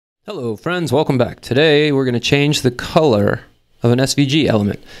Hello friends, welcome back. Today we're going to change the color of an SVG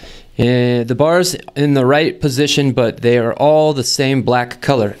element. The bar's in the right position, but they are all the same black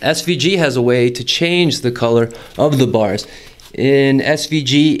color. SVG has a way to change the color of the bars. In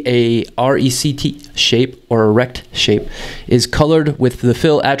SVG, a RECT shape or a rect shape is colored with the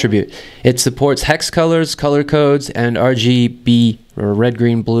fill attribute. It supports hex colors, color codes, and RGB or red,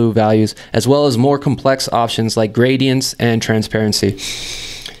 green, blue values, as well as more complex options like gradients and transparency.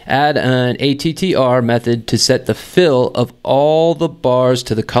 Add an ATTR method to set the fill of all the bars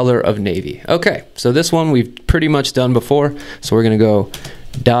to the color of navy. Okay, so this one we've pretty much done before. So we're going to go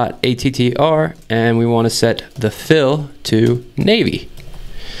 .attr and we want to set the fill to navy.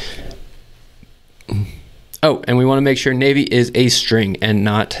 Oh, and we want to make sure navy is a string and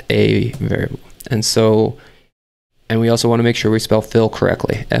not a variable. And we also want to make sure we spell fill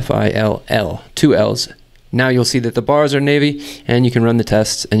correctly. F-I-L-L, two L's. Now you'll see that the bars are navy, and you can run the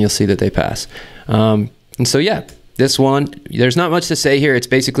tests, and you'll see that they pass. And so yeah, this one, there's not much to say here. It's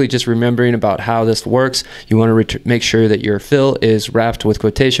basically just remembering about how this works. You want to make sure that your fill is wrapped with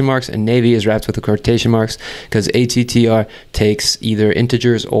quotation marks, and navy is wrapped with the quotation marks, because ATTR takes either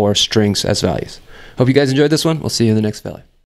integers or strings as values. Hope you guys enjoyed this one. We'll see you in the next value.